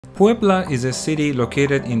Puebla is a city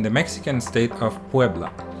located in the Mexican state of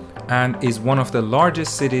Puebla and is one of the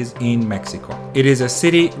largest cities in Mexico. It is a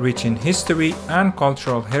city rich in history and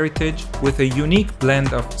cultural heritage with a unique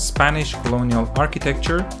blend of Spanish colonial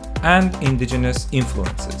architecture and indigenous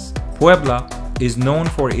influences. Puebla is known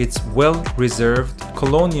for its well-preserved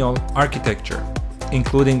colonial architecture,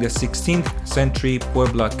 including the 16th century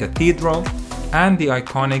Puebla Cathedral and the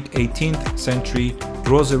iconic 18th century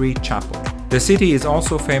Rosary Chapel. The city is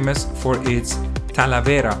also famous for its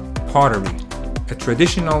Talavera pottery, a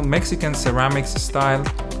traditional Mexican ceramics style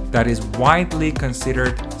that is widely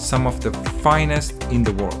considered some of the finest in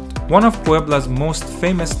the world. One of Puebla's most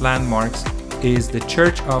famous landmarks is the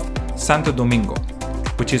Church of Santo Domingo,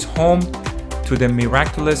 which is home to the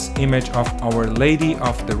miraculous image of Our Lady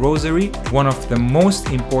of the Rosary, one of the most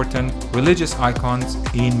important religious icons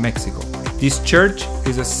in Mexico. This church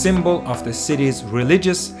is a symbol of the city's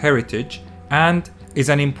religious heritage and is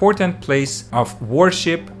an important place of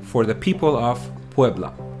worship for the people of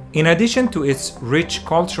Puebla. In addition to its rich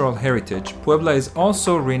cultural heritage, Puebla is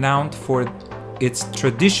also renowned for its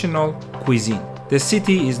traditional cuisine. The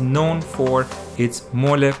city is known for its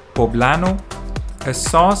mole poblano, a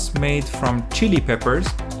sauce made from chili peppers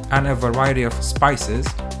and a variety of spices,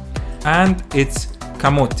 and its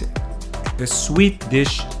camote, a sweet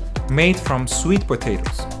dish made from sweet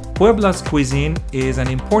potatoes. Puebla's cuisine is an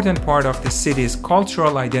important part of the city's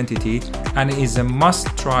cultural identity and is a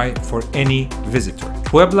must-try for any visitor.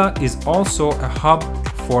 Puebla is also a hub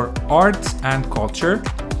for arts and culture,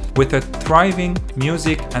 with a thriving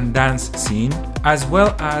music and dance scene, as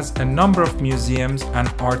well as a number of museums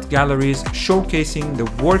and art galleries showcasing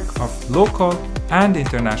the work of local and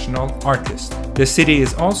international artists. The city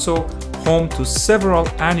is also home to several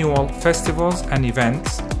annual festivals and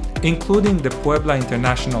events, including the Puebla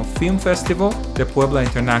International Film Festival, the Puebla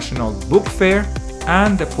International Book Fair,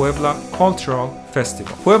 and the Puebla Cultural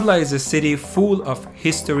Festival. Puebla is a city full of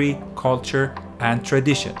history, culture, and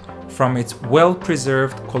tradition. From its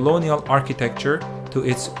well-preserved colonial architecture to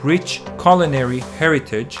its rich culinary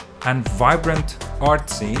heritage and vibrant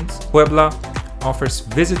art scenes, Puebla offers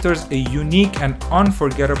visitors a unique and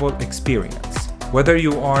unforgettable experience. Whether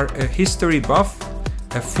you are a history buff,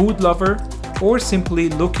 a food lover, or simply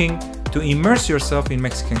looking to immerse yourself in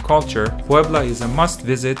Mexican culture, Puebla is a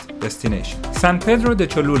must-visit destination. San Pedro de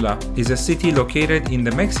Cholula is a city located in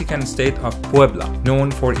the Mexican state of Puebla,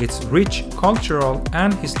 known for its rich cultural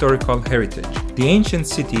and historical heritage. The ancient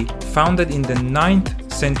city, founded in the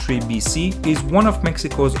 9th century BC, is one of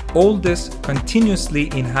Mexico's oldest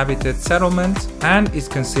continuously inhabited settlements and is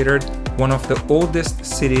considered one of the oldest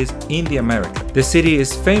cities in the Americas. The city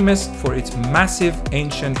is famous for its massive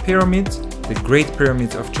ancient pyramids, the Great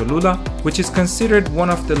Pyramid of Cholula, which is considered one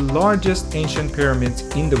of the largest ancient pyramids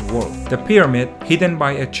in the world. The pyramid, hidden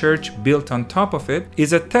by a church built on top of it,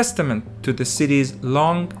 is a testament to the city's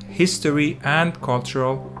long history and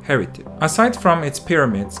cultural heritage. Aside from its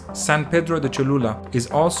pyramids, San Pedro de Cholula is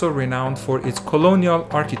also renowned for its colonial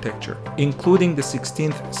architecture, including the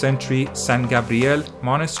 16th century San Gabriel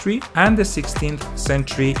Monastery and the 16th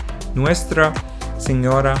century Nuestra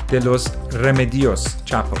Señora de los Remedios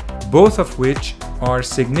Chapel, both of which are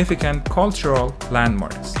significant cultural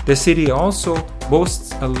landmarks. The city also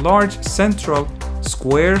boasts a large central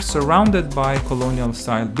square surrounded by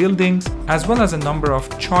colonial-style buildings, as well as a number of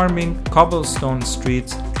charming cobblestone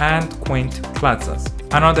streets and quaint plazas.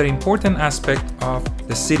 Another important aspect of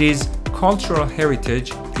the city's cultural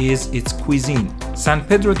heritage is its cuisine. San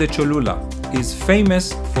Pedro de Cholula is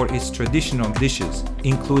famous for its traditional dishes,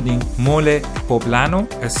 including mole poblano,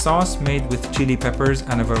 a sauce made with chili peppers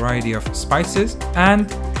and a variety of spices, and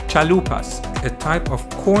chalupas, a type of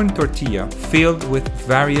corn tortilla filled with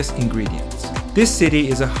various ingredients. This city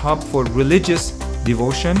is a hub for religious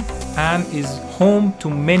devotion and is home to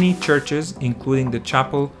many churches, including the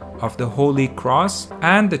Chapel of the Holy Cross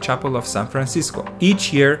and the Chapel of San Francisco.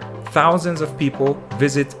 Each year, thousands of people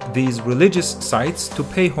visit these religious sites to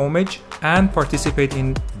pay homage and participate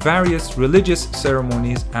in various religious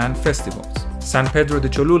ceremonies and festivals. San Pedro de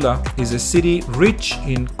Cholula is a city rich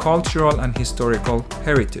in cultural and historical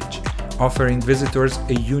heritage, offering visitors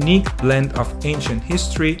a unique blend of ancient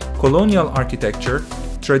history, colonial architecture,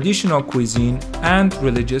 traditional cuisine, and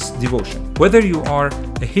religious devotion. Whether you are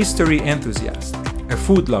a history enthusiast, a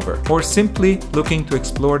food lover, or simply looking to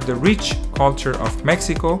explore the rich culture of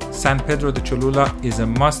Mexico, San Pedro de Cholula is a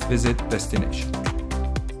must-visit destination.